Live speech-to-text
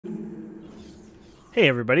Hey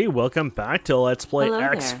everybody, welcome back to Let's Play Hello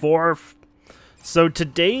there. X4. So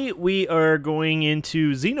today we are going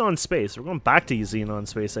into Xenon Space. We're going back to Xenon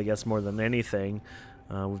Space, I guess, more than anything.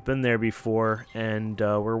 We've been there before, and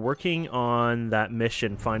we're working on that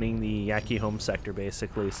mission, finding the Yaki home sector,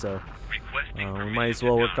 basically. So we might as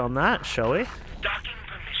well work on that, shall we?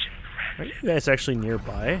 Are you guys actually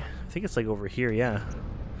nearby? I think it's like over here, yeah.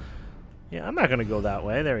 Yeah, I'm not going to go that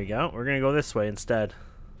way. There we go. We're going to go this way instead.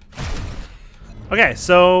 Okay,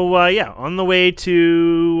 so yeah, on the way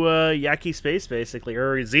to Yaki Space, basically,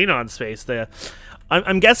 or Xenon Space.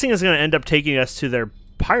 I'm guessing it's going to end up taking us to their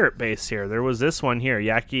pirate base here. There was this one here,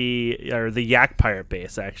 Yaki, or the Yak pirate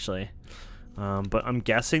base, actually. But I'm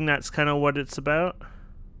guessing that's kind of what it's about.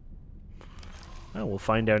 Well, we'll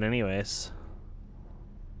find out anyways.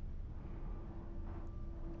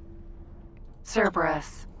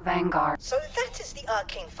 Cerberus, Vanguard. So that is the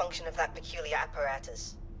arcane function of that peculiar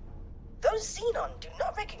apparatus. Those Xenon do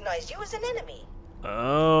not recognize you as an enemy.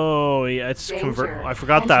 Oh, yeah, it's Danger. I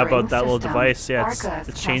forgot that Entering about that little system. device. Yeah, Arcus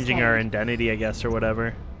it's changing our cascade. identity, I guess, or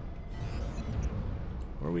whatever.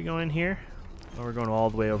 Where are we going here? Oh, we're going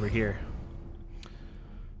all the way over here.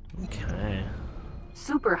 Okay.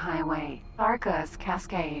 Superhighway, Arcus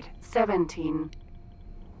Cascade, 17.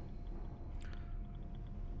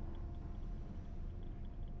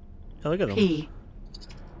 Oh, look at them. P.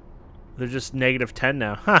 They're just -10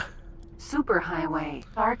 now. Huh. Superhighway,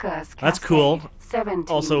 Arcus Cascade, That's cool.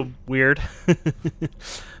 17. Also weird.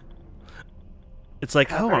 It's like,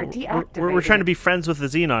 Cover oh, we're trying to be friends with the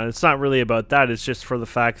Xenon. It's not really about that. It's just for the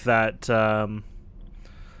fact that,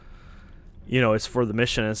 you know, it's for the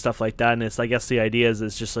mission and stuff like that. And it's, I guess the idea is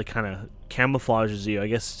it's just like kind of camouflages you. I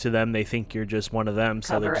guess to them, they think you're just one of them,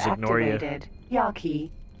 so they Cover just ignore you. activated.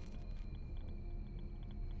 Yaki.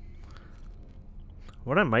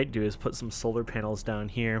 What I might do is put some solar panels down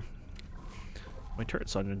here. My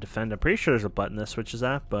turret's on to defend. I'm pretty sure there's a button that switches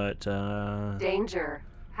that, but Danger.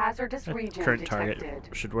 Hazardous region current detected. target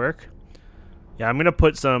should work. Yeah, I'm gonna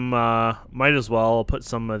put some. Might as well put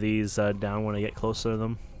some of these down when I get closer to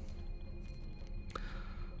them.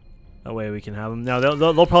 That way we can have them. Now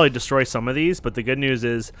they'll probably destroy some of these, but the good news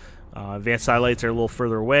is advanced satellites are a little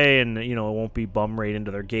further away, and you know it won't be bum right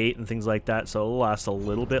into their gate and things like that. So it'll last a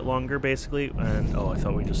little bit longer, basically. And oh, I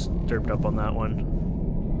thought we just derped up on that one.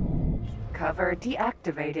 Cover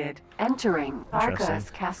deactivated. Entering Arcus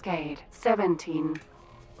Interesting. Cascade, 17.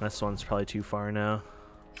 This one's probably too far now.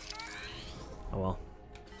 Oh well.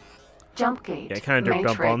 Jump gate. Yeah, I kind of derped up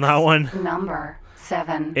Matrix, on that one. Number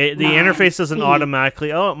 7. The 9, interface doesn't P.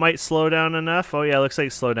 automatically. Oh, it might slow down enough. Oh yeah, it looks like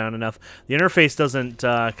it's slowed down enough. The interface doesn't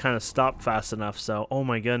kind of stop fast enough. So, oh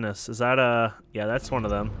my goodness, is that a? Yeah, that's one of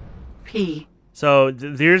them. P. So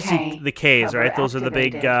there's K. the Ks, Cover right? Those are the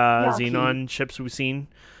big activated. Yaki. Xenon ships we've seen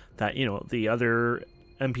that you know the other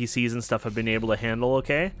NPCs and stuff have been able to handle.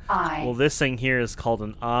 Okay. I. Well, this thing here is called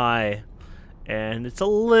an I. And it's a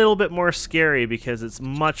little bit more scary because it's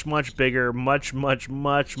much bigger, much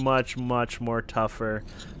more tougher.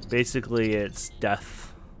 Basically, it's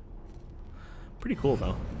death. Pretty cool,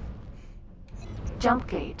 though. Jump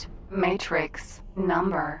gate. Matrix.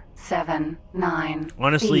 Number 7, 9.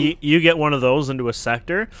 Honestly, P. you get one of those into a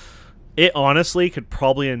sector, it honestly could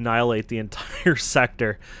probably annihilate the entire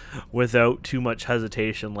sector without too much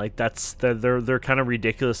hesitation. Like they're kind of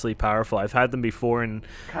ridiculously powerful. I've had them before in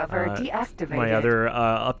Cover deactivated. my other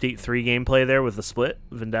update 3 gameplay there with the Split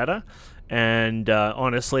Vendetta, and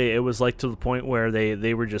honestly, it was like to the point where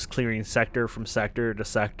they were just clearing sector from sector to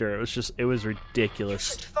sector. It was You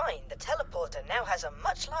ridiculous. should find the teleporter now has a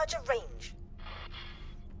much larger range.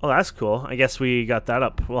 Oh, that's cool. I guess we got that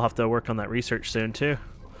up. We'll have to work on that research soon too.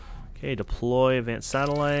 Okay, deploy advanced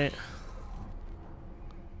satellite.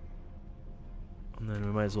 And then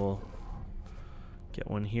we might as well get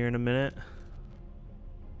one here in a minute.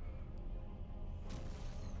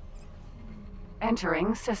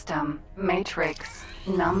 Entering system. Matrix.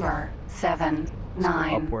 Number 7, Let's go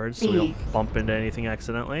 9. upwards so we don't bump into anything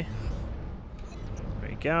accidentally. There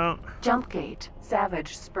we go. Jump gate.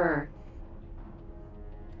 Savage Spur.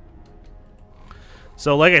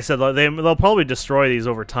 So like I said, they'll probably destroy these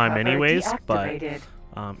over time Cover anyways, but deactivated.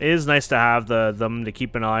 it is nice to have them to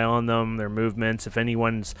keep an eye on them, their movements. If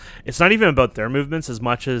anyone's, it's not even about their movements as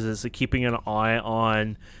much as is keeping an eye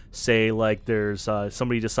on, say, like there's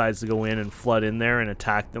somebody decides to go in and flood in there and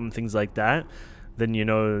attack them, things like that. Then you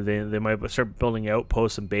know they might start building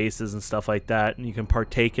outposts and bases and stuff like that, and you can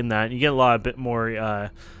partake in that. And you get a lot of bit more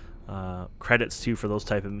credits too for those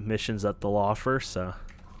type of missions that they'll offer. So.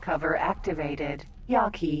 Cover activated.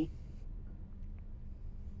 Yaki.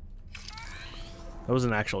 That was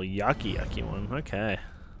an actual Yaki one. Okay.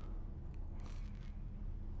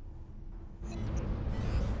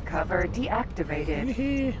 cover deactivated.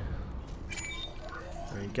 There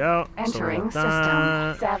you go. Entering So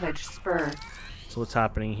system. Savage Spur. So what's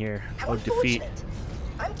happening here? How Oh, defeat. unfortunate.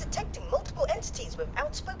 I'm detecting multiple entities with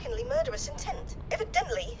outspokenly murderous intent.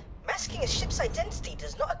 Evidently, masking a ship's identity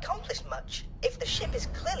does not accomplish much if the ship is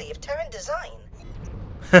clearly of Terran design.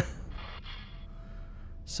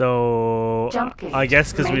 So I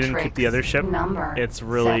guess because we didn't keep the other ship, Number it's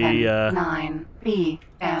really 9 BM.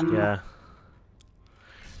 yeah.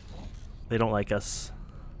 They don't like us.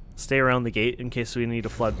 Stay around the gate in case we need to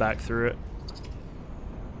flood back through it.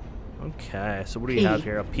 Okay, so what do we have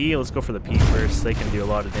here? A P? Let's go for the P first. They can do a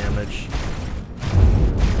lot of damage.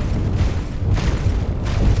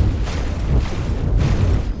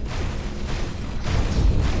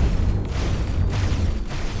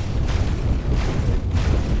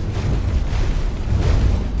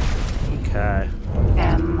 Okay.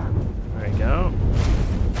 M. There we go.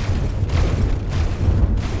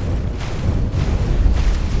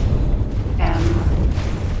 M.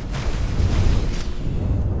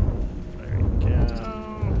 There we go.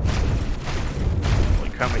 Holy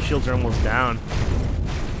crap, my shields are almost down.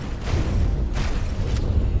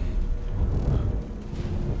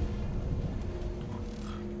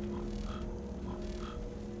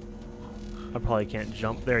 I probably can't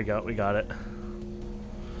jump. There we go, we got it.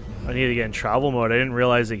 I need to get in travel mode. I didn't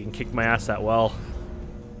realize they can kick my ass that well.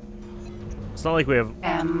 It's not like we have...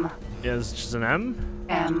 M. Yeah, it's just an M?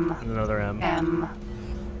 M. And another M. M.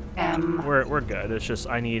 M. We're good. It's just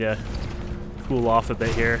I need to cool off a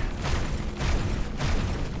bit here.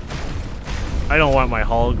 I don't want my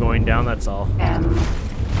hull going down, that's all. M.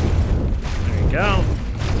 There you go.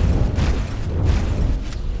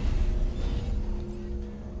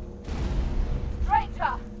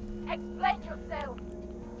 Stranger, explain yourself.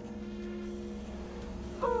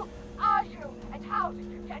 Who are you and how did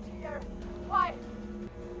you get here? Why?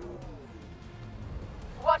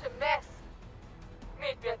 What a mess.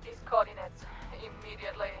 Meet me at these coordinates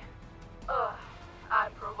immediately. Ugh,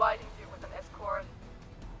 I'm providing you with an escort.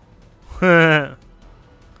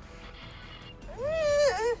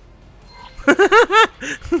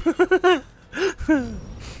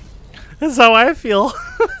 That's how I feel.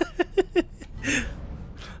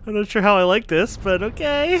 I'm not sure how I like this, but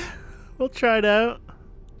okay. We'll try it out.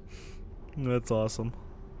 That's awesome.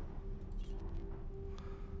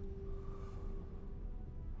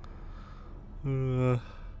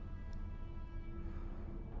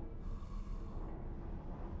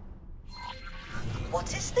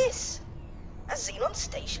 What is this? A Xenon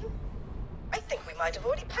station? I think we might have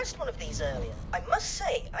already passed one of these earlier. I must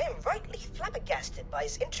say, I am rightly flabbergasted by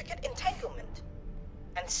its intricate entanglement.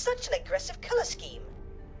 And such an aggressive color scheme.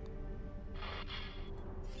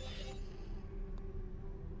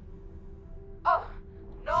 Oh,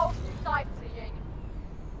 no sightseeing.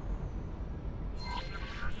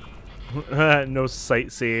 No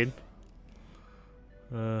sightseeing.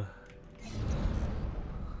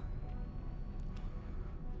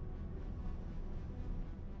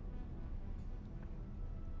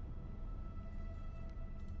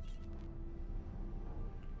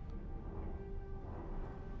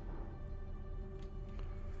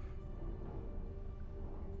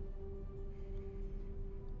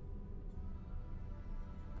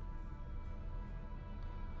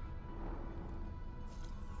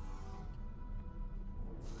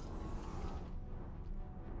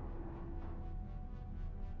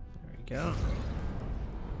 Go.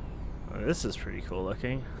 Oh, this is pretty cool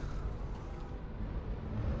looking.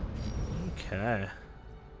 Okay. I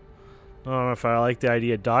don't know if I like the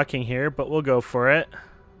idea of docking here, but we'll go for it.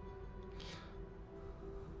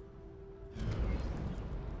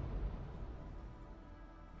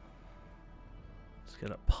 Let's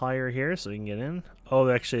get a pyre here so we can get in. Oh,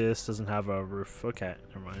 actually, this doesn't have a roof. Okay,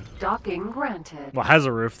 never mind. Docking granted. Well, it has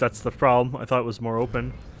a roof. That's the problem. I thought it was more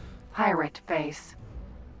open. Pirate base.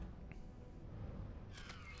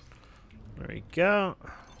 There we go.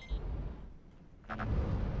 Hopefully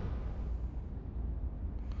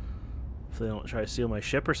they don't try to steal my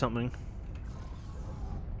ship or something.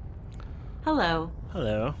 Hello.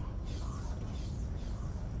 Hello.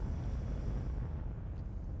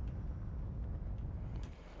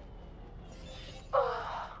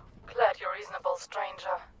 Glad you're reasonable,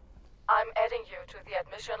 stranger. I'm adding you to the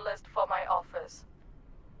admission list for my office.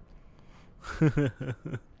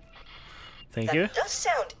 Thank you. That does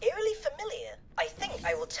sound eerily familiar. I think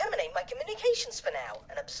I will terminate my communications for now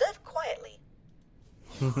and observe quietly.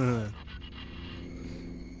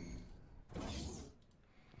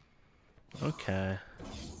 Okay.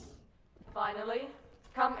 Finally,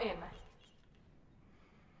 come in.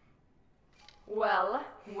 Well,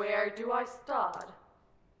 where do I start?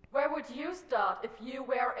 Where would you start if you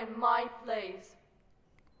were in my place?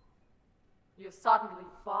 You suddenly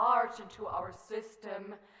barge into our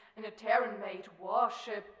system in a Terran-made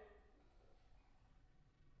warship.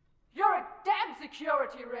 You're a damn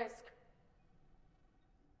security risk!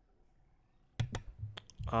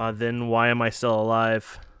 Then why am I still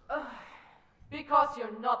alive? Because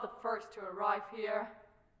you're not the first to arrive here.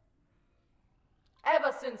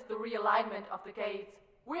 Ever since the realignment of the gates,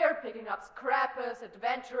 we're picking up scrappers,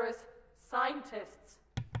 adventurers, scientists.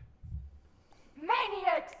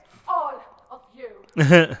 Maniacs! All of you!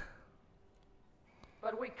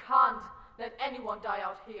 But we can't let anyone die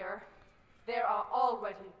out here. There are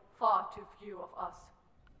already far too few of us.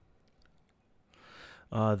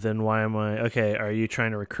 Then why am I... Okay, are you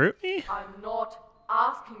trying to recruit me? I'm not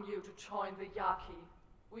asking you to join the Yaki.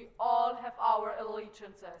 We all have our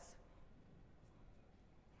allegiances.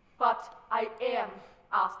 But I am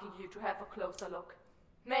asking you to have a closer look.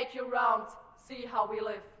 Make your rounds, see how we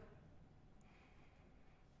live.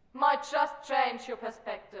 Might just change your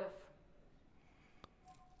perspective.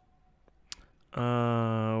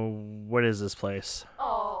 What is this place?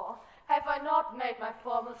 Oh, have I not made my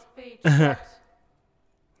formal speech yet?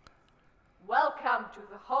 Welcome to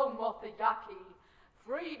the home of the Yaki.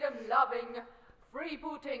 Freedom-loving,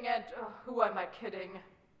 freebooting, and who am I kidding?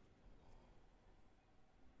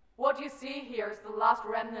 What you see here is the last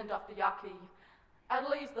remnant of the Yaki. At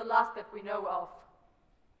least the last that we know of.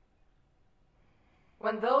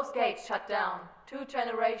 When those gates shut down 2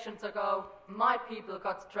 generations ago, my people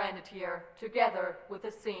got stranded here, together with the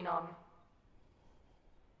Xenon.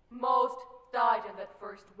 Most died in that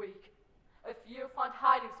first week. A few found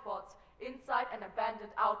hiding spots inside an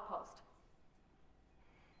abandoned outpost.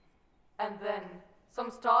 And then,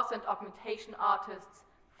 some stars and augmentation artists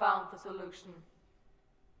found the solution.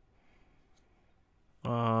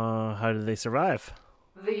 How did they survive?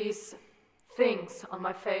 These things on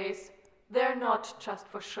my face, they're not just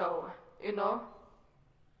for show, you know?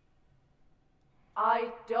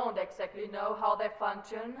 I don't exactly know how they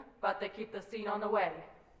function, but they keep the Xenon away,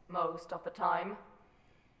 most of the time.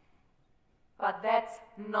 But that's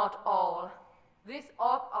not all. This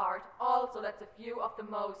orb art also lets a few of the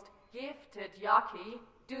most gifted Yaki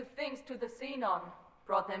do things to the Xenon,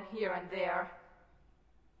 brought them here and there.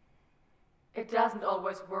 It doesn't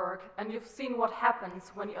always work, and you've seen what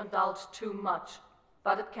happens when you indulge too much,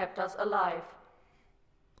 but it kept us alive.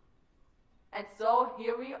 And so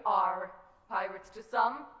here we are, pirates to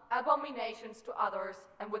some, abominations to others,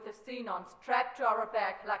 and with the Xenon strapped to our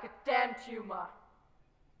back like a damn tumor.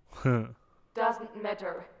 Doesn't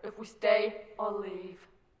matter if we stay or leave.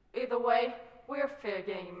 Either way, we're fair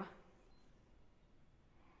game.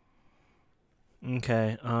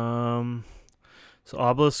 Okay, so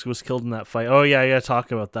Obelisk was killed in that fight. Oh yeah, I gotta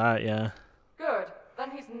talk about that, yeah. Good,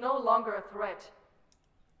 then he's no longer a threat.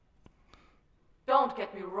 Don't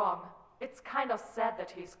get me wrong, it's kind of sad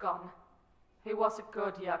that he's gone. He was a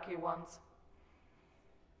good Yaki once.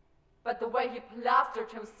 But the way he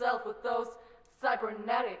plastered himself with those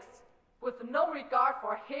cybernetics, with no regard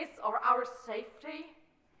for his or our safety,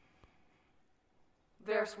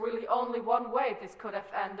 there's really only one way this could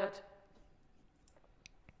have ended.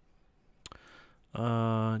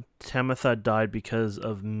 Tamitha died because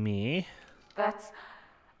of me. That's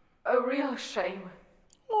a real shame.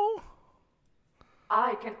 Oh.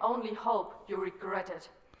 I can only hope you regret it.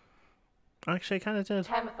 Actually, I kind of did.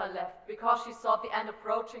 Tamitha left because she saw the end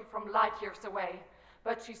approaching from light years away,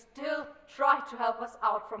 but she still tried to help us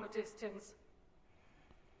out from a distance.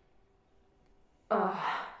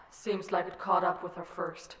 Seems like it caught up with her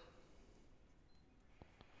first.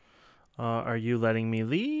 Are you letting me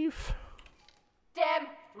leave? Damn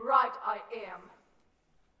right I am.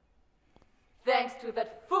 Thanks to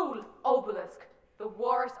that fool Obelisk, the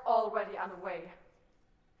war's already underway.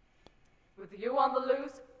 With you on the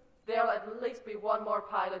loose, there'll at least be one more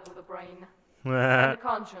pilot with a brain. And a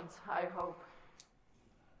conscience, I hope.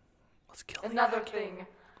 Let's kill Another thing,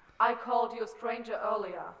 I called you a stranger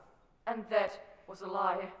earlier, and that was a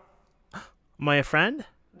lie. Am I a friend?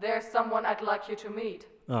 There's someone I'd like you to meet.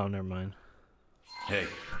 Oh, never mind. Hey.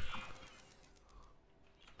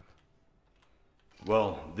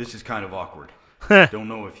 Well, this is kind of awkward. Don't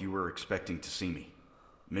know if you were expecting to see me.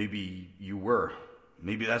 Maybe you were.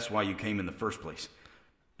 Maybe that's why you came in the first place.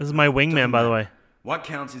 This is my wingman, by the way. What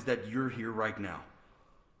counts is that you're here right now.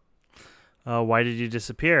 Why did you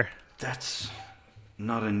disappear? That's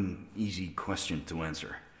not an easy question to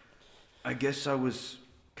answer. I guess I was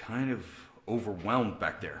kind of overwhelmed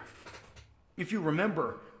back there. If you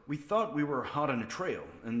remember, we thought we were hot on a trail,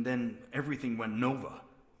 and then everything went nova.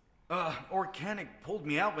 Organic pulled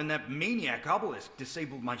me out when that maniac obelisk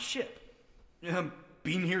disabled my ship.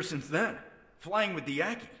 Been here since then. Flying with the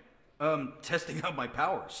Yaki. Testing out my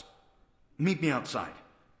powers. Meet me outside.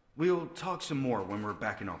 We'll talk some more when we're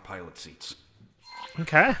back in our pilot seats.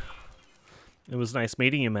 Okay. It was nice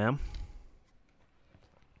meeting you, ma'am.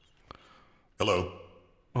 Hello.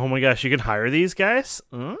 Oh my gosh, you can hire these guys?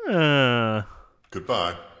 Goodbye.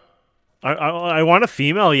 I want a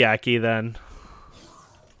female Yaki then.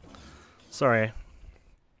 Sorry.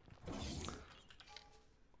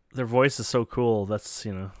 Their voice is so cool. That's,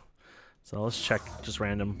 you know. So let's check just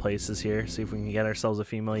random places here. See if we can get ourselves a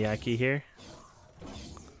female Yaki here.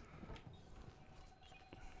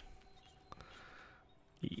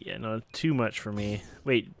 Yeah, not too much for me.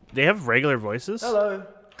 Wait, they have regular voices? Hello.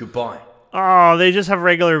 Goodbye. Oh, they just have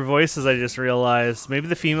regular voices, I just realized. Maybe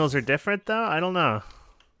the females are different, though? I don't know.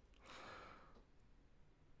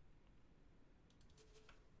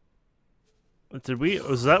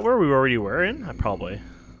 Was that where we already were in? Probably.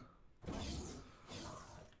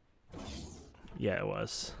 Yeah, it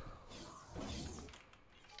was.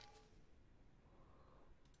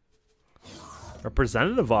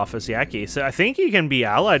 Representative office, Yaki. So I think you can be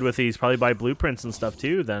allied with these, probably buy blueprints and stuff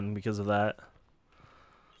too, then, because of that.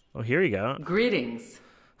 Oh, here you go. Greetings.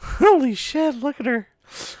 Holy shit, look at her.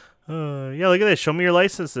 Yeah, look at this. Show me your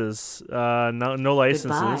licenses. No licenses.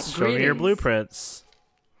 Goodbye. Show me your Greetings. blueprints.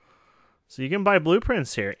 So you can buy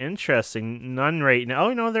blueprints here. Interesting. None right now.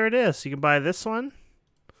 Oh, no, there it is. You can buy this one.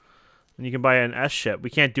 And you can buy an S ship. We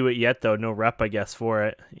can't do it yet, though. No rep, I guess, for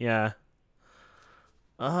it. Yeah.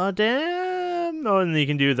 Oh, damn. Oh, and you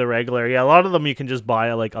can do the regular. Yeah, a lot of them you can just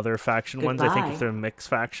buy, like, other faction ones, I think, if Goodbye. they're mixed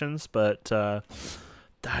factions. But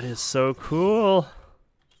that is so cool.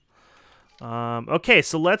 Okay,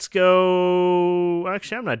 so let's go...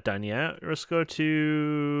 Actually, I'm not done yet. Let's go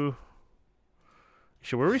to...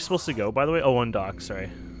 Actually, where are we supposed to go, by the way? Oh, on dock, sorry.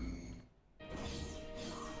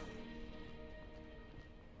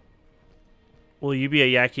 Will you be a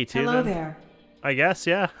Yaki too, Hello then? there. I guess,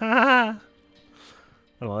 yeah. I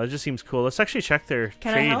don't know, that just seems cool. Let's actually check their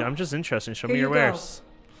Can I trade. help? I'm just interested. Show Here me your you go. wares.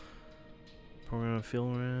 Program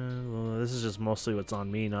field. Well, this is just mostly what's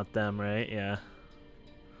on me, not them, right? Yeah.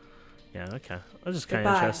 Yeah, okay. That's just kind of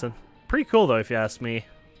Goodbye. interesting. Pretty cool, though, if you ask me.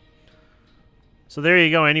 So there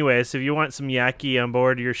you go. Anyways, if you want some Yaki on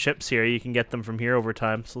board your ships here, you can get them from here over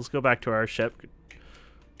time. So let's go back to our ship.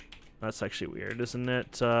 That's actually weird, isn't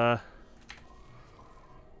it? Go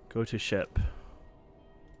to ship.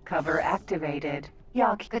 Cover activated.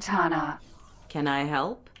 Yaki Katana. Can I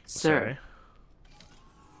help? Sorry.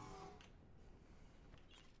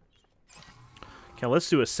 Okay, let's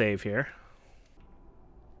do a save here.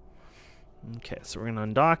 Okay, so we're gonna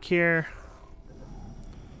undock here.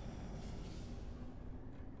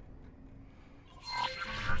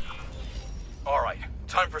 Alright,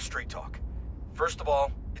 time for straight talk. First of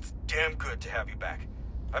all, it's damn good to have you back.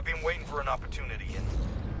 I've been waiting for an opportunity,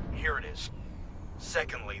 and here it is.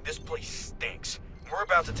 Secondly, this place stinks. We're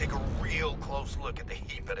about to take a real close look at the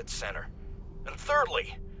heap at its center. And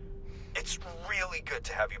thirdly, it's really good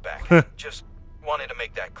to have you back. Just wanted to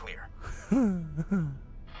make that clear.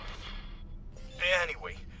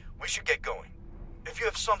 Anyway, we should get going. If you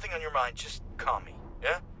have something on your mind, just call me,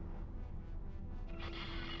 yeah?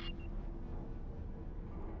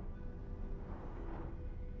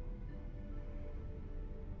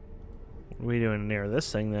 What are we doing near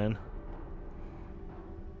this thing then?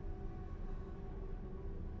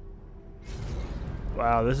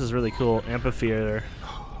 Wow, this is really cool. Amphitheater.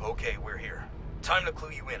 Okay, we're here. Time to clue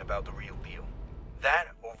you in about the real deal. That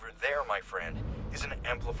over there, my friend, is an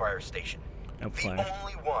amplifier station. Amplifier. The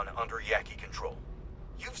only one under Yaki control.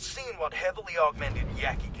 You've seen what heavily augmented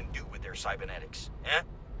Yaki can do with their cybernetics, eh?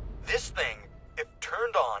 This thing, if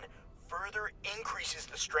turned on, further increases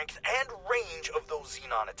the strength and range of those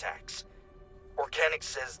Xenon attacks. Organic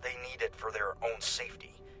says they need it for their own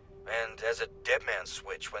safety, and as a dead man's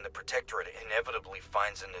switch when the Protectorate inevitably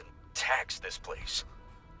finds and attacks this place.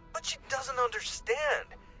 But she doesn't understand.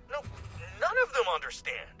 No, none of them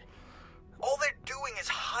understand. All they're doing is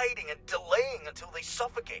hiding and delaying until they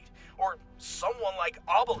suffocate, or someone like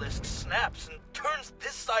Obelisk snaps and turns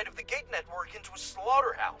this side of the gate network into a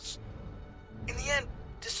slaughterhouse. In the end,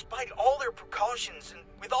 despite all their precautions and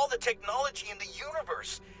with all the technology in the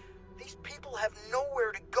universe, these people have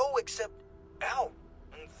nowhere to go except out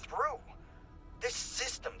and through. This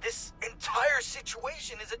system, this entire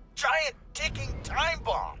situation is a giant ticking time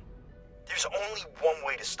bomb. There's only one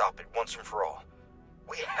way to stop it once and for all.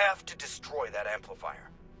 We have to destroy that amplifier.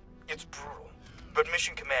 It's brutal, but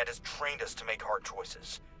Mission Command has trained us to make hard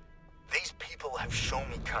choices. These people have shown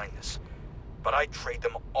me kindness. but I'd trade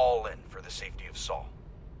them all in for the safety of Saul.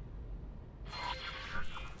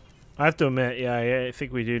 I have to admit, yeah, I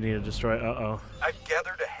think we do need to destroy. I've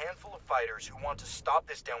gathered a handful of fighters who want to stop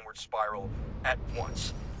this downward spiral at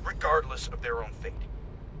once, regardless of their own fate.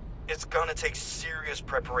 It's gonna take serious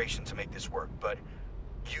preparation to make this work, but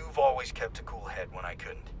you've always kept a cool head when I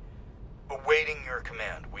couldn't. Awaiting your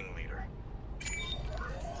command, Wing Leader.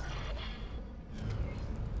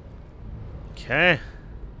 Okay.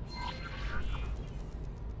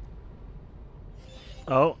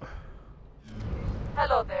 Oh.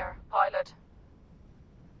 Hello there, pilot.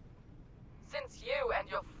 Since you and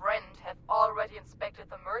your friend have already inspected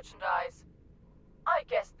the merchandise, I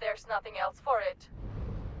guess there's nothing else for it.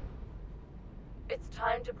 It's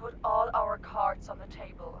time to put all our cards on the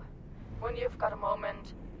table. When you've got a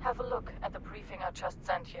moment, have a look at the briefing I just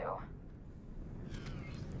sent you.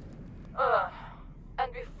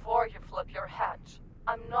 And before you flip your hatch,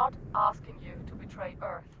 I'm not asking you to betray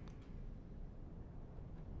Earth.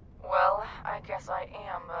 Well, I guess I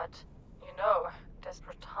am, but, you know,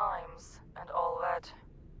 desperate times and all that.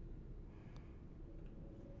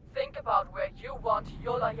 Think about where you want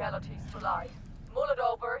your loyalties to lie. Mull it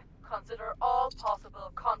over, consider all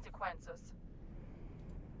possible consequences.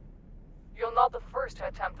 You're not the first to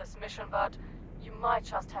attempt this mission, but you might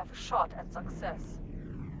just have a shot at success.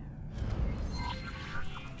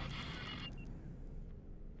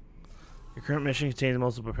 Your current mission contains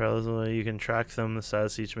multiple parallels. You can track them, the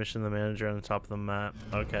status of each mission, the manager on the top of the map.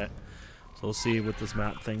 Okay. So we'll see what this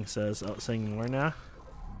map thing says. Oh, saying where now?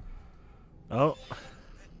 Oh.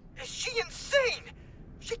 Is she insane?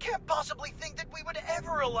 She can't possibly think that we would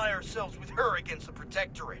ever ally ourselves with her against the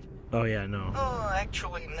Protectorate. Oh, yeah, no.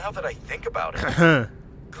 Actually, now that I think about it,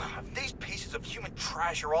 God, these pieces of human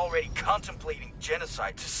trash are already contemplating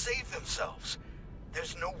genocide to save themselves.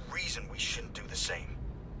 There's no reason we shouldn't do the same.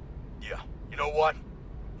 Yeah, you know what?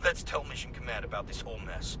 Let's tell Mission Command about this whole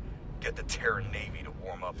mess. Get the Terran Navy to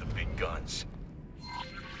warm up the big guns.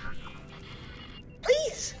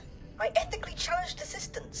 Please, my ethically challenged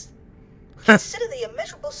assistants. Consider the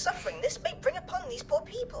immeasurable suffering this may bring upon these poor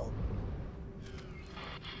people.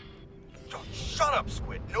 Oh, shut up,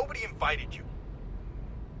 Squid. Nobody invited you.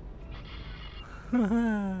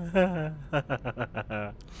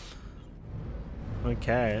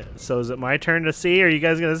 Okay, so is it my turn to see, or are you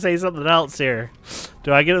guys gonna say something else here?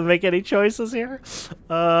 Do I get to make any choices here?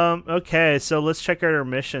 Okay, so let's check out our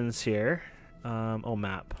missions here. Oh,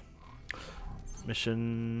 map.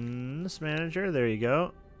 Missions manager, there you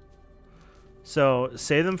go. So,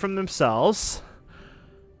 save them from themselves.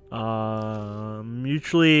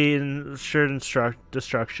 Mutually assured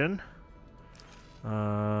destruction.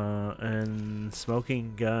 And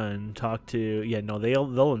smoking gun, talk to, yeah, no,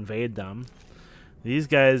 they'll invade them. These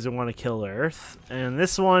guys want to kill Earth, and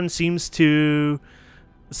this one seems to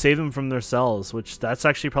save them from themselves, which that's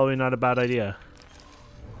actually probably not a bad idea.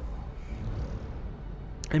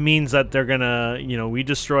 It means that they're gonna, you know, we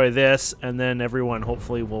destroy this, and then everyone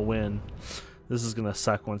hopefully will win. This is gonna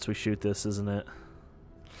suck once we shoot this, isn't it?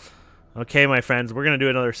 Okay, my friends, we're gonna do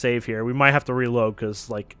another save here. We might have to reload because,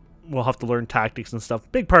 like, we'll have to learn tactics and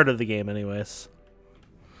stuff. Big part of the game, anyways.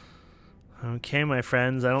 Okay, my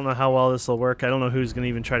friends, I don't know how well this will work. I don't know who's going to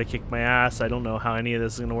even try to kick my ass. I don't know how any of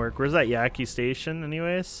this is going to work. Where's that Yaki station,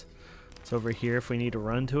 anyways? It's over here if we need to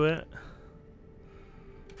run to it.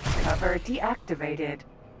 Cover deactivated.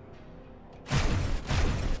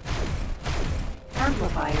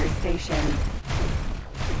 Amplifier station.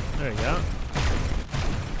 There you go.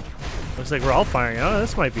 Looks like we're all firing. Oh,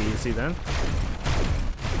 this might be easy then.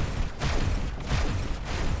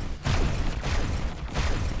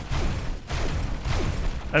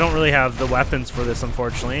 I don't really have the weapons for this,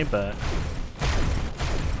 unfortunately, but...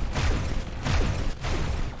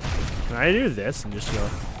 Can I do this and just go...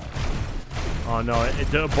 Oh no, it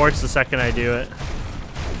aborts the second I do it.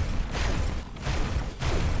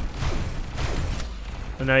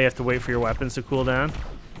 And now you have to wait for your weapons to cool down.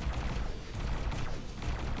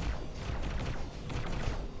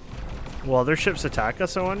 Will other ships attack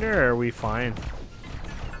us, I wonder, or are we fine?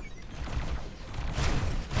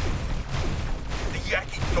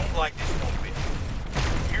 Yaki don't like this one bit.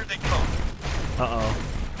 Here they come. Uh-oh.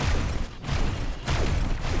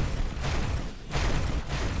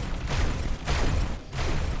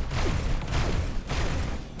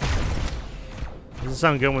 Doesn't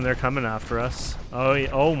sound good when they're coming after us. Oh,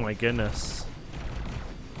 yeah. Oh my goodness.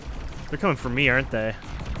 They're coming for me, aren't they?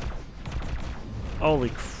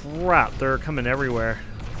 Holy crap, they're coming everywhere.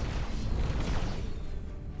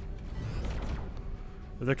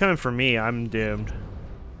 If they're coming for me, I'm doomed.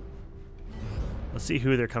 Let's see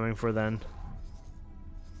who they're coming for then.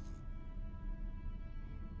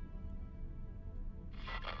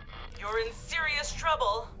 in serious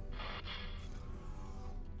trouble.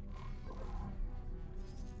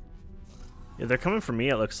 Yeah, they're coming for me,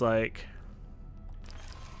 it looks like.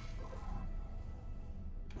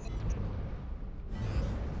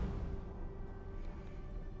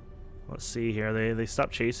 Let's see here. They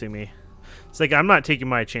stopped chasing me. It's like I'm not taking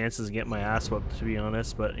my chances and getting my ass whooped, to be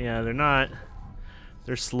honest. But yeah, they're not.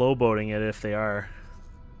 They're slow boating it if they are.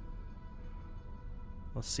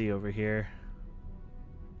 Let's see over here.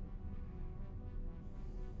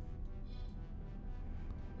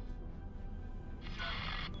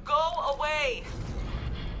 Go away.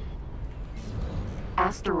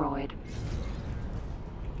 Asteroid.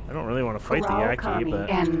 I don't really want to fight the Corral Yaki, Kami but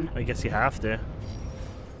N. I guess you have to.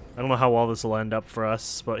 I don't know how well this will end up for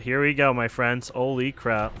us, but here we go, my friends. Holy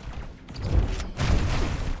crap.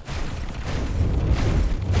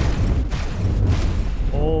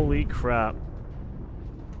 Holy crap.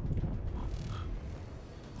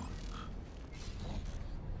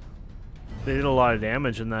 They did a lot of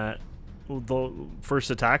damage in that. The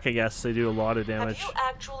first attack, I guess, they do a lot of damage. Have you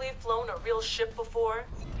actually flown a real ship before?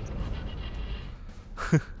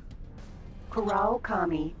 Corral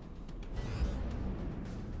Kami.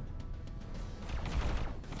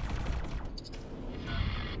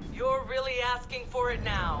 You're really asking for it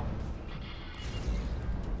now.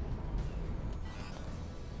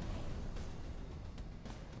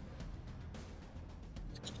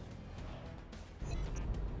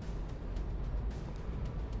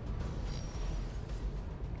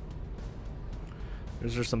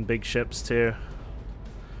 Those are some big ships, too.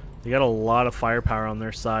 They got a lot of firepower on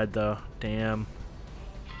their side, though. Damn.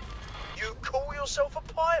 You call yourself a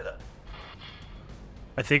pilot?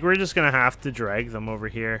 I think we're just gonna have to drag them over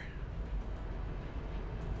here.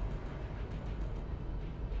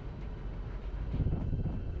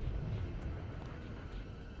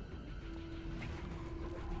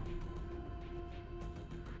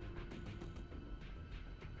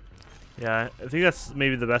 Yeah, I think that's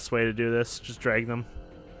maybe the best way to do this. Just drag them.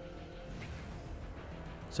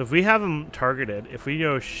 So if we have them targeted, if we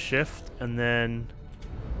go shift and then...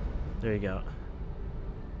 There you go.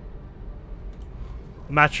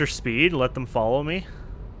 Match your speed, let them follow me.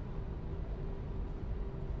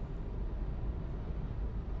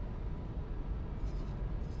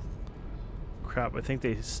 Crap, I think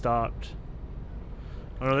they stopped.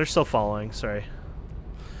 Oh no, they're still following, sorry.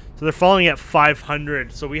 So they're following at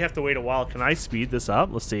 500, so we have to wait a while. Can I speed this up?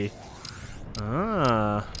 Let's see.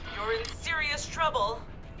 Ah. You're in serious trouble.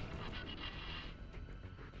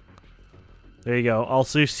 There you go. I'll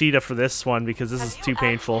succeed for this one because this is too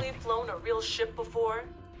painful. Have you actually flown a real ship before?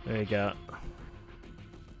 There you go.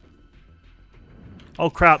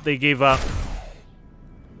 Oh crap, they gave up.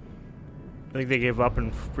 I think they gave up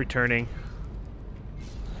and returning.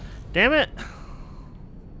 Damn it.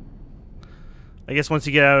 I guess once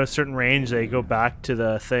you get out of a certain range, they go back to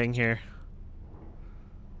the thing here.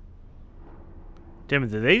 Damn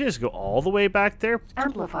it, did they just go all the way back there?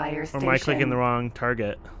 Amplifier Or station. am I clicking the wrong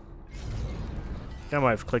target? I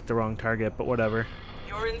might have clicked the wrong target, but whatever.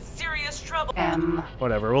 You're in serious trouble.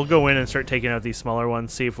 Whatever, we'll go in and start taking out these smaller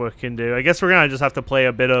ones, see if what we can do. I guess we're gonna just have to play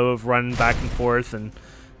a bit of run back and forth and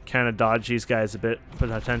kind of dodge these guys a bit,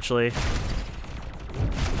 potentially.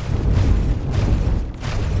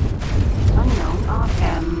 Unknown off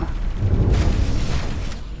M.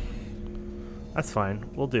 That's fine,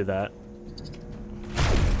 we'll do that.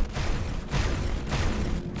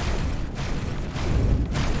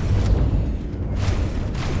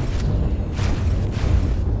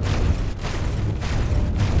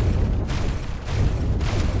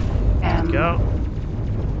 Go.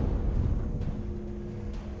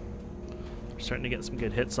 We're starting to get some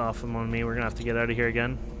good hits off them on me. We're gonna have to get out of here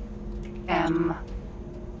again. M.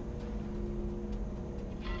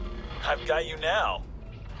 I've got you now.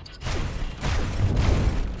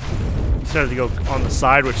 Started to go on the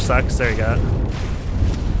side, which sucks. There you go.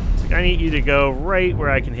 It's like I need you to go right where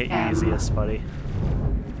I can hit you easiest, buddy.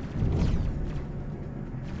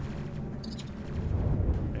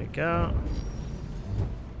 There you go.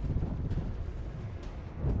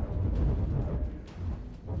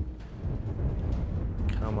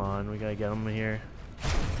 Come on, we gotta get them here.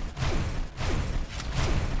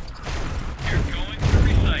 You're going to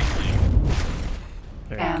recycling.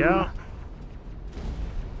 There you go.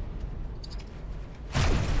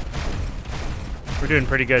 We're doing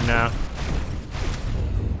pretty good now.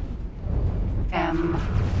 M.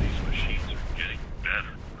 These machines are getting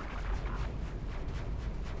better.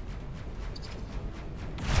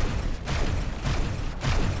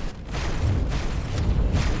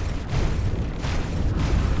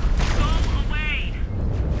 Go away.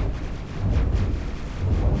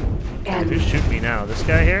 Who's shooting me now? This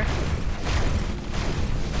guy here?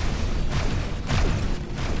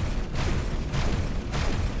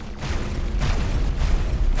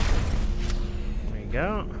 There you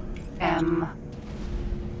go. M.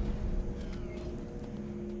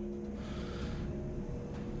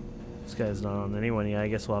 This guy's not on anyone yet. I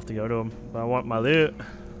guess we'll have to go to him. But I want my loot.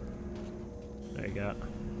 There you go.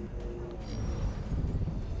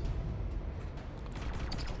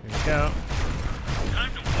 There you go.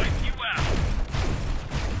 Time to wipe you out.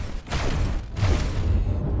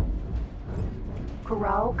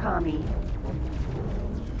 Corral Kami.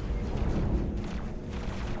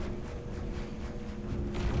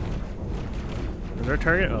 Is our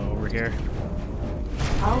target? Oh, over here.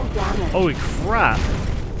 Oh, damn it. Holy crap!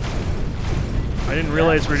 I didn't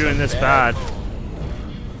realize we're doing this bad.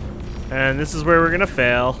 And this is where we're gonna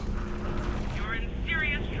fail. You're in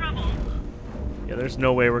serious trouble. Yeah, there's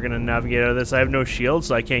no way we're gonna navigate out of this. I have no shield,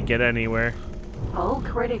 so I can't get anywhere. Oh,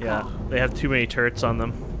 critical. Yeah, they have too many turrets on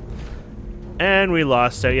them. And we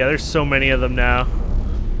lost it. Yeah, there's so many of them now.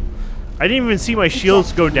 I didn't even see my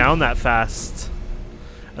shields go down that fast.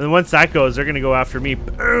 And then once that goes, they're gonna go after me.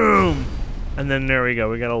 Boom! And then there we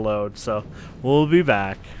go. We got a load. So we'll be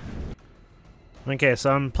back. Okay,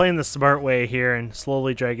 so I'm playing the smart way here and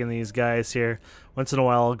slowly dragging these guys here. Once in a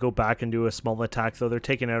while, I'll go back and do a small attack, though they're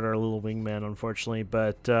taking out our little wingman, unfortunately.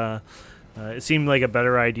 But it seemed like a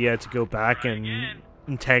better idea to go back and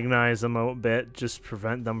antagonize them a bit, just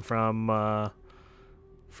prevent them from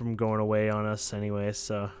going away on us anyway.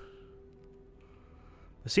 So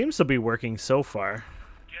it seems to be working so far.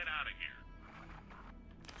 Get out of here.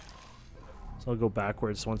 So I'll go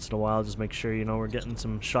backwards once in a while, just make sure, you know, we're getting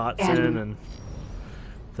some shots in, and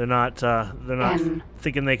they're not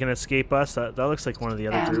thinking they can escape us. That looks like one of the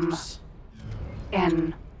other groups.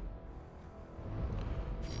 N.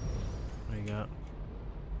 There you go.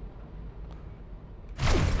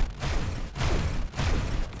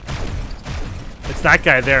 It's that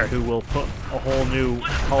guy there who will put a whole new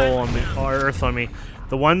hull on me, or earth on me.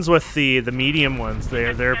 The ones with the medium ones,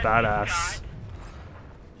 they're badass.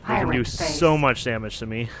 They can do so much damage to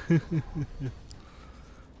me.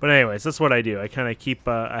 But anyways, that's what I do. I kind of keep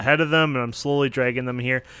ahead of them, and I'm slowly dragging them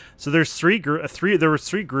here. So there's there were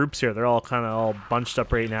three groups here. They're all kind of all bunched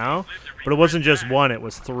up right now. But it wasn't just one, it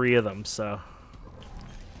was three of them, so.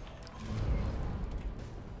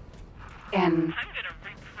 N.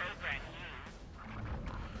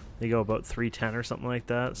 They go about 310 or something like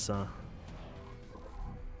that, so.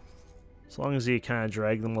 As long as you kind of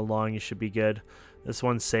drag them along, you should be good. This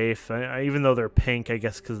one's safe, even though they're pink, I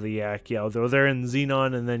guess, because of the Yak. Yeah, though they're in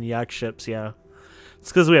Xenon and then Yak ships, yeah.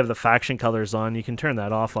 It's because we have the faction colors on. You can turn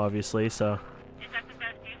that off, obviously, so. Is that the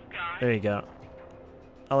best you've got? There you go.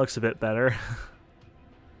 That looks a bit better.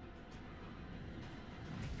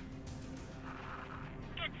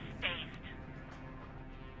 Get spaced.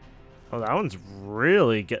 Oh, that one's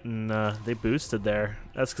really getting, they boosted there.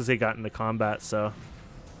 That's because they got into combat, so.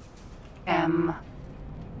 M.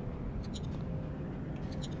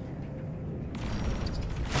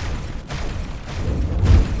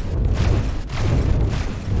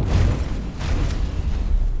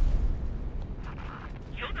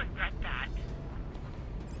 You'll regret that.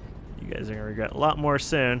 You guys are going to regret a lot more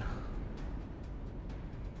soon.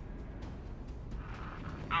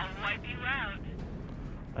 I'll wipe you out.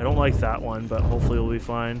 I don't like that one, but hopefully we'll be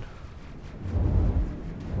fine.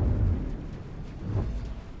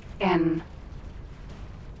 N.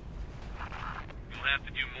 You'll have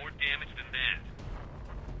to do more damage than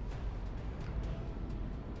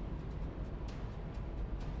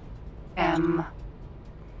that. M.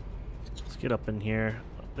 Let's get up in here.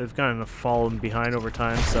 They've kind of fallen behind over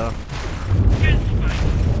time, so. Get spiked.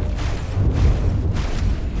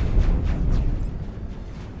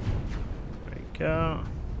 There you go.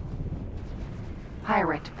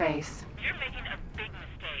 Pirate base. You're making a big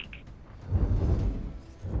mistake.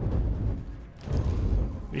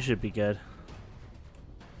 We should be good.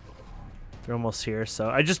 They're almost here, so.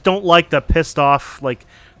 I just don't like the pissed off, like,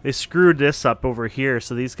 they screwed this up over here,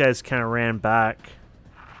 so these guys kind of ran back.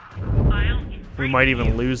 We might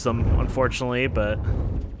even lose them, unfortunately, but.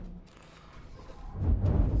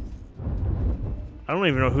 I don't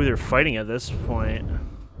even know who they're fighting at this point.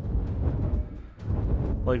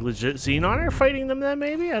 Like, legit Xenon are fighting them then,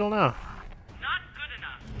 maybe? I don't know. Not good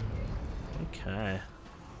enough. Okay.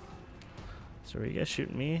 So are you guys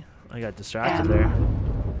shooting me? I got distracted there.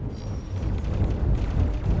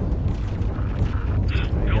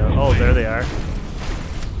 There you go. Oh, there they are.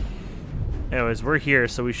 Anyways, we're here,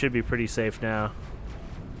 so we should be pretty safe now.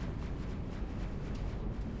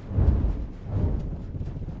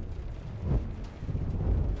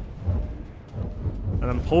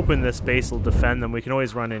 I'm hoping this base will defend them. We can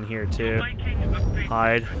always run in here too.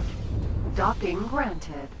 Hide. Docking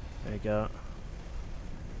granted. There you go.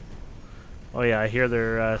 Oh yeah, I hear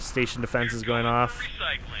their station defense is going off.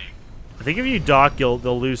 I think if you dock, they'll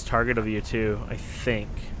lose target of you too. I think.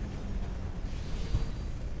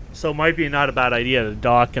 So it might be not a bad idea to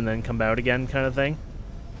dock and then come out again, kind of thing.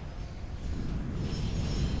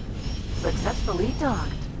 Successfully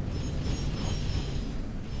docked.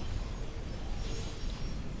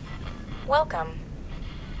 Welcome.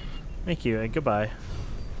 Thank you, and goodbye.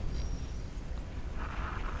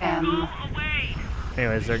 M.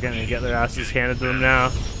 Anyways, they're gonna get their asses handed to them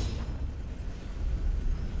now.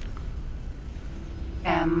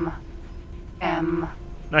 M.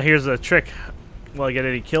 Now here's a trick. Will I get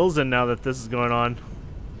any kills in now that this is going on?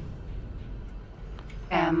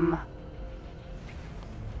 M.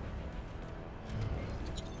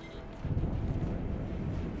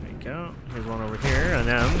 There you go. Here's one over here, and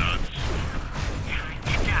M.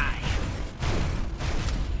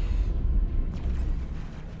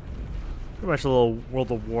 Pretty much a little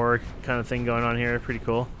World of War kind of thing going on here. Pretty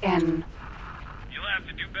cool. N. You'll have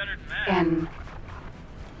to do better than that. N.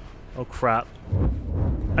 Oh crap.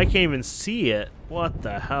 I can't even see it. What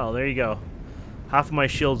the hell? There you go. Half of my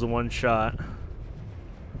shield's in one shot.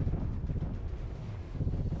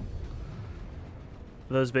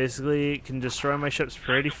 Those basically can destroy my ships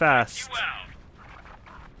pretty fast.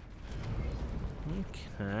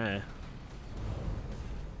 Okay.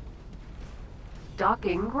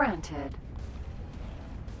 Docking granted.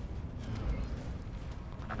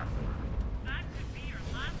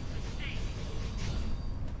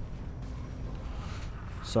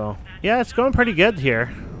 So, yeah, it's going pretty good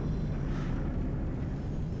here.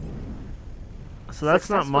 So that's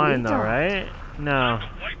not mine though, right? No.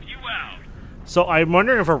 So I'm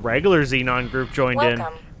wondering if a regular Xenon group joined in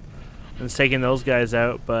and is taking those guys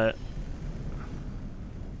out, but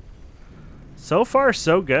so far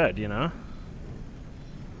so good, you know?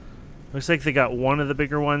 Looks like they got one of the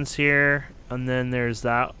bigger ones here, and then there's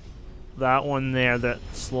that one there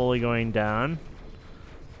that's slowly going down.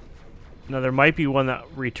 Now there might be one that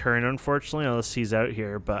returned, unfortunately, unless he's out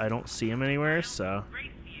here, but I don't see him anywhere, so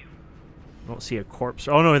I don't see a corpse.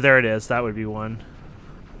 Oh no, there it is. That would be one.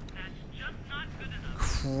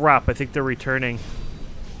 Crap, I think they're returning.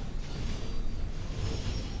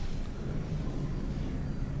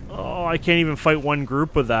 Oh, I can't even fight one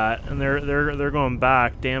group with that, and they're going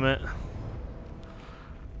back. Damn it.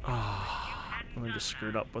 Oh, I just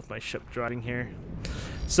screwed up with my ship driving here.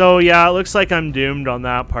 So yeah, it looks like I'm doomed on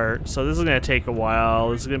that part. So this is gonna take a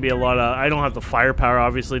while. This is gonna be a lot of. I don't have the firepower,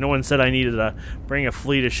 obviously. No one said I needed to bring a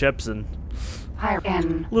fleet of ships, and Higher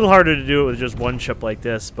N. a little harder to do it with just one ship like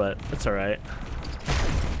this, but it's all right.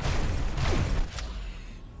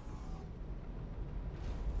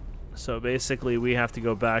 So basically, we have to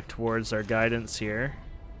go back towards our guidance here.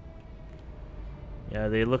 Yeah,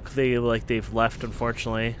 they look like they've left,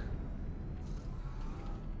 unfortunately.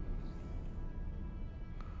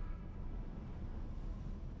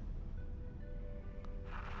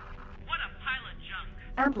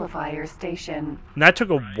 Amplifier station. And that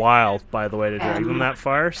took a while, by the way, to drag them that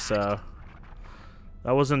far, so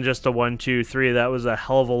that wasn't just a 1, 2, 3. That was a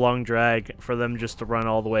hell of a long drag for them just to run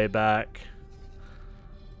all the way back.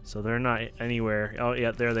 So they're not anywhere. Oh,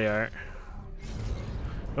 yeah, there they are.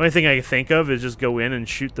 The only thing I can think of is just go in and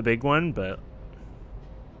shoot the big one, but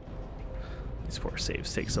these poor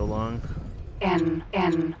saves take so long.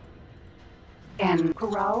 N.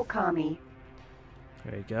 Corral Kami.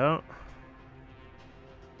 There you go.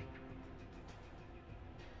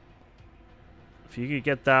 If you could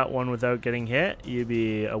get that one without getting hit, you'd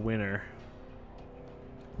be a winner.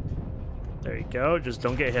 There you go. Just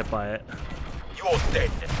don't get hit by it. You're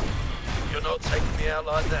dead. You're not taking me out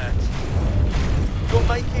like that. You're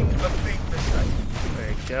making a big mistake. There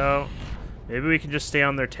you go. Maybe we can just stay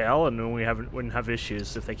on their tail and then we wouldn't have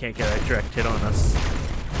issues if they can't get a direct hit on us.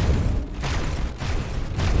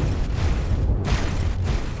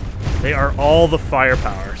 They are all the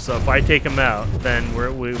firepower, so if I take them out, then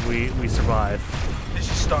we survive. This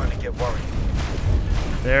is starting to get worrying.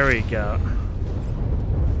 There we go.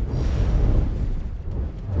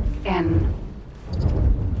 N.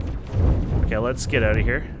 Okay, let's get out of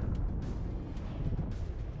here.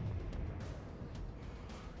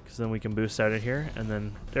 Because then we can boost out of here, and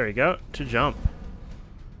then, there you go, to jump.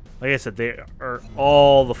 Like I said, they are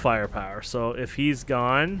all the firepower, so if he's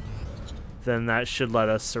gone, then that should let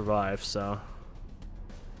us survive, so.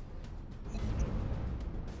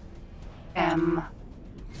 M.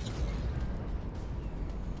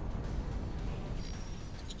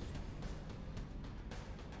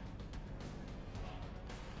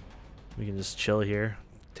 We can just chill here.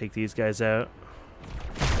 Take these guys out.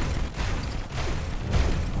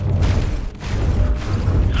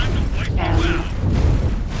 N.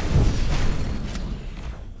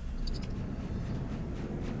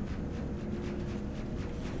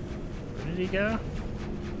 Where did he go?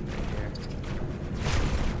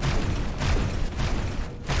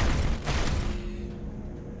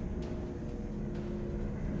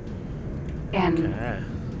 N. Okay.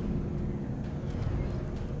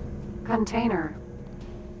 Container.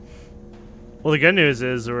 Well, the good news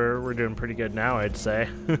is we're doing pretty good now, I'd say.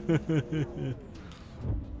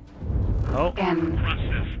 Oh, N.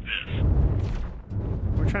 Process this.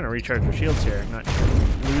 we're trying to recharge our shields here, not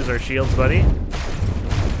lose our shields, buddy.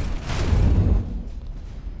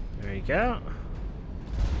 There you go.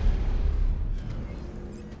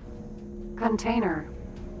 Container.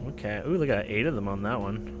 Okay. Ooh, look at 8 of them on that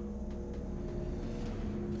one.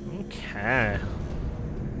 Okay.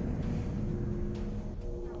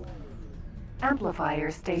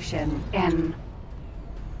 Amplifier station. N.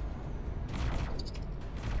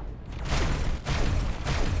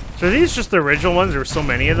 So are these just the original ones? There were so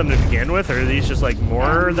many of them to begin with, or are these just like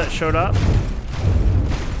more that showed up?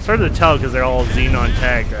 It's hard to tell because they're all Xenon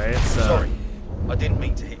tagged, right? So Sorry, I didn't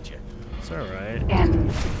mean to hit you. it's alright. N.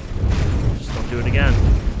 Just don't do it again.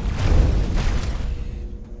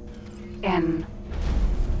 N.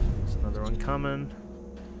 There's another one coming.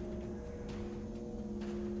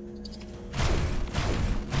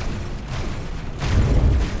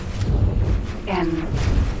 N.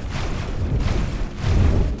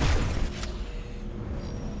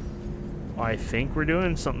 I think we're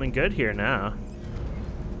doing something good here now.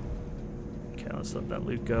 Okay, let's let that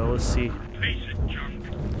loot go. Let's see. Face it, junk.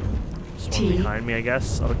 There's one T. behind me, I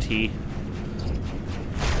guess. Oh, T.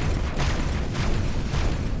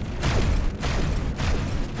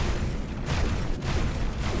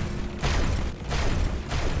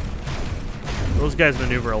 Those guys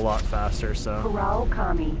maneuver a lot faster, so. Corral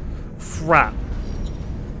Kami. Crap.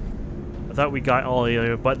 I thought we got all the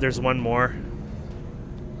other, but there's one more.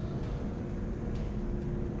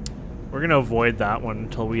 We're gonna avoid that one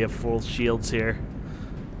until we have full shields here.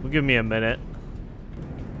 Well, give me a minute.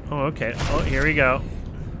 Oh, okay. Oh, here we go.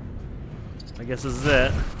 I guess this is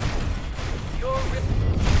it.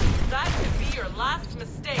 That could be your last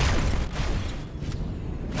mistake.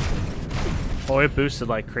 Oh, it boosted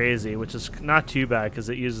like crazy, which is not too bad because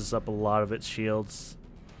it uses up a lot of its shields.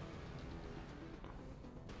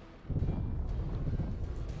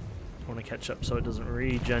 I want to catch up so it doesn't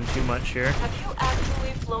regen too much here. Have you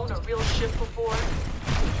actually flown a real ship before?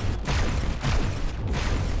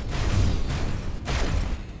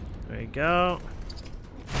 There you go.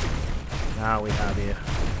 Now we have you.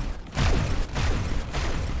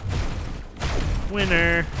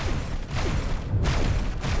 Winner.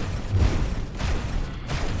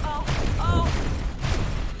 Oh.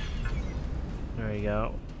 There you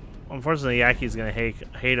go. Unfortunately, Yaki's gonna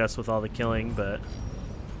hate us with all the killing, but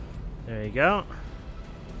there you go.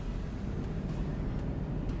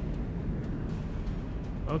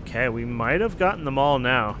 Okay, we might have gotten them all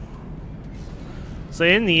now. So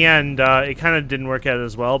in the end, it kind of didn't work out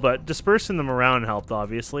as well, but dispersing them around helped,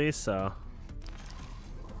 obviously, so.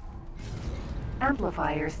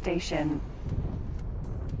 Amplifier station.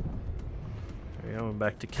 There we go, we're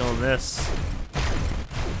back to killing this.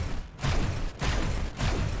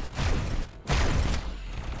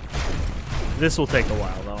 This will take a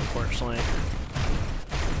while, though, unfortunately.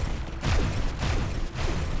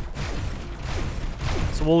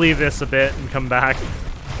 So we'll leave this a bit and come back.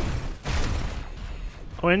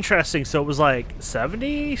 Oh, interesting. So it was like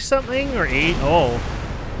 70 something or 8?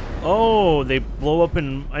 Oh, they blow up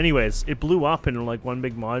in. Anyways, it blew up in like one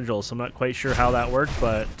big module. So I'm not quite sure how that worked,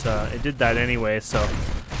 but it did that anyway. So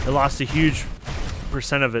it lost a huge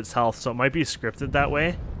percent of its health. So it might be scripted that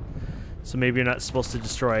way. So maybe you're not supposed to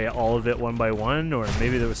destroy all of it one by one, or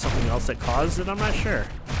maybe there was something else that caused it. I'm not sure.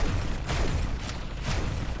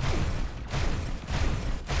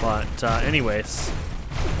 But anyways,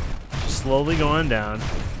 just slowly going down.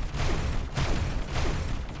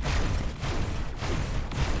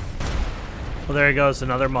 Well, there it goes.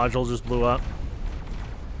 Another module just blew up.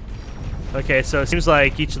 Okay, so it seems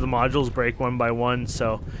like each of the modules break one by one,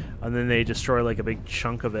 so and then they destroy like a big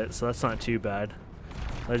chunk of it, so that's not too bad.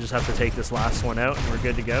 I just have to take this last one out and we're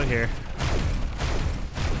good to go here.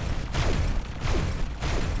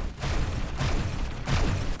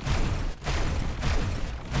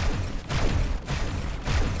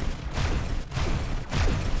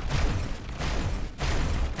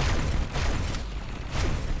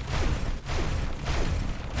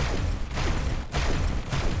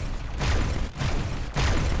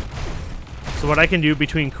 So what I can do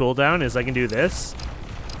between cooldown is I can do this.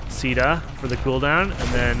 Sita for the cooldown, and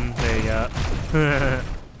then there you go.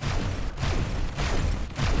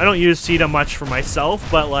 I don't use Sita much for myself,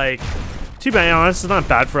 but like, to be honest, it's not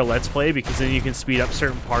bad for a Let's Play because then you can speed up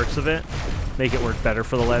certain parts of it, make it work better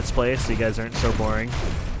for the Let's Play so you guys aren't so boring.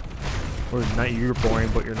 Or not you're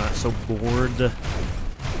boring, but you're not so bored.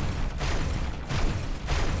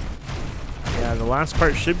 Yeah, the last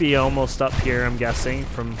part should be almost up here, I'm guessing,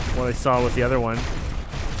 from what I saw with the other one.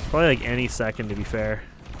 Probably like any second, to be fair.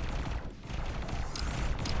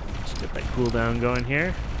 Just get that cooldown going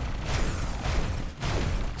here.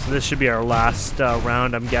 So this should be our last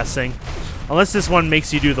round, I'm guessing. Unless this one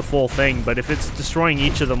makes you do the full thing, but if it's destroying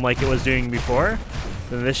each of them like it was doing before,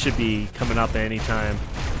 then this should be coming up any time.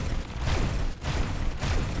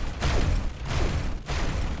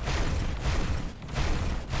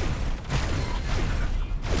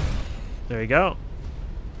 There you go.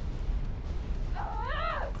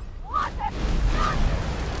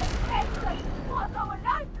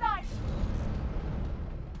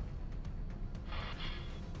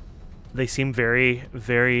 They seem very,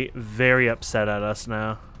 very, very upset at us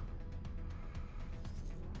now.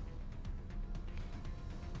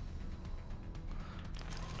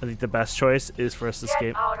 I think the best choice is for us to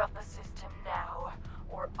escape. Get out of the system now,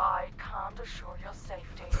 or I can't assure your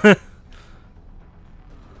safety.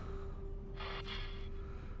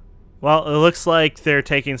 Well, it looks like they're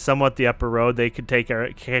taking somewhat the upper road. They could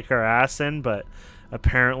kick our ass in, but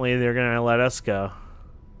apparently they're gonna let us go.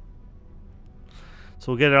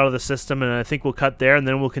 So we'll get it out of the system, and I think we'll cut there, and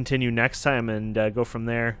then we'll continue next time and go from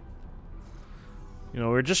there. You know,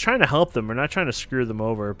 we're just trying to help them. We're not trying to screw them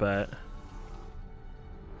over, but...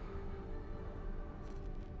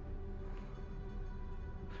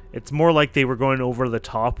 It's more like they were going over the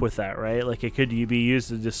top with that, right? Like, it could be used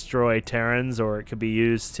to destroy Terrans, or it could be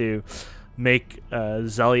used to make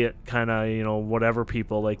Zealot kind of, you know, whatever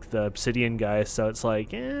people, like the Obsidian guys. So it's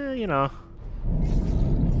like, you know...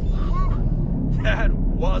 That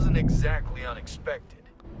wasn't exactly unexpected.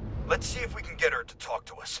 Let's see if we can get her to talk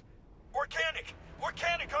to us. Organic!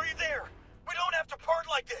 Organic, are you there? We don't have to part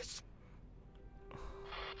like this!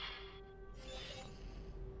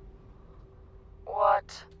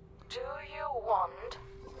 What do you want?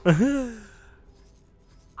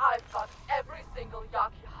 I've got every single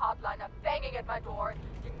Yaki hardliner banging at my door,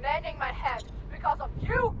 demanding my head because of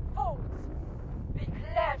you fools! Be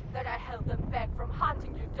glad that I held them back from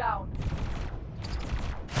hunting you down.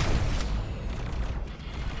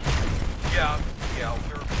 Yeah,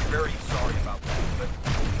 we're very sorry about that, but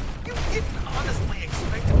you didn't honestly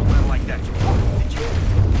expect a plan like that to work, did you?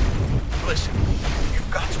 Listen, you've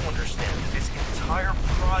got to understand that this entire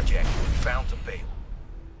project was bound to fail.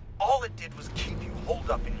 All it did was keep you holed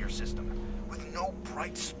up in your system, with no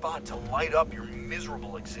bright spot to light up your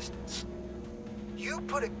miserable existence. You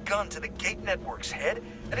put a gun to the Gate Network's head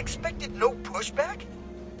and expected no pushback?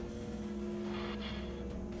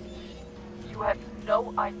 You have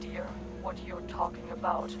no idea what you're talking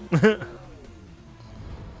about. Do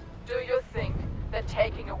you think that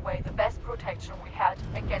taking away the best protection we had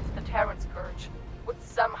against the Terran Scourge would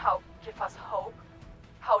somehow give us hope?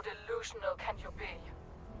 How delusional can you be?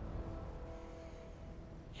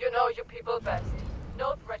 You know your people best.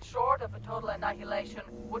 No threat short of a total annihilation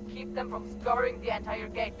would keep them from scouring the entire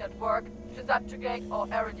Gate Network to subjugate or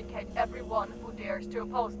eradicate everyone who dares to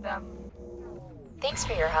oppose them. Thanks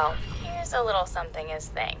for your help. Here's a little something as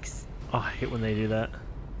thanks. Oh, I hate when they do that.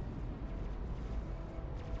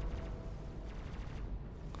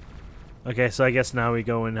 Okay, so I guess now we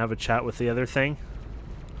go and have a chat with the other thing.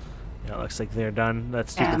 Yeah, it looks like they're done. That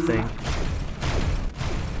stupid thing.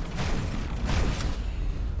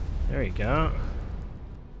 There you go.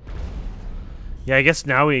 Yeah, I guess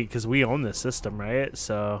now because we own this system, right?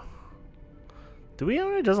 So, do we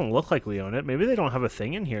own it? It doesn't look like we own it. Maybe they don't have a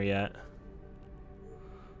thing in here yet.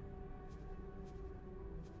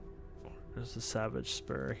 There's the Savage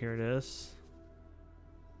Spur. Here it is.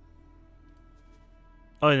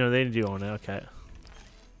 Oh, no, they do own it. Okay.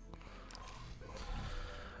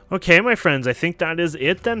 Okay, my friends, I think that is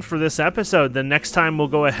it then for this episode. The next time we'll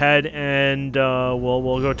go ahead and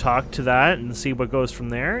we'll go talk to that and see what goes from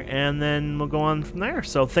there, and then we'll go on from there.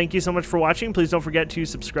 So thank you so much for watching. Please don't forget to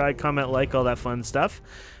subscribe, comment, like, all that fun stuff,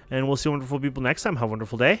 and we'll see wonderful people next time. Have a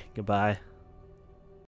wonderful day. Goodbye.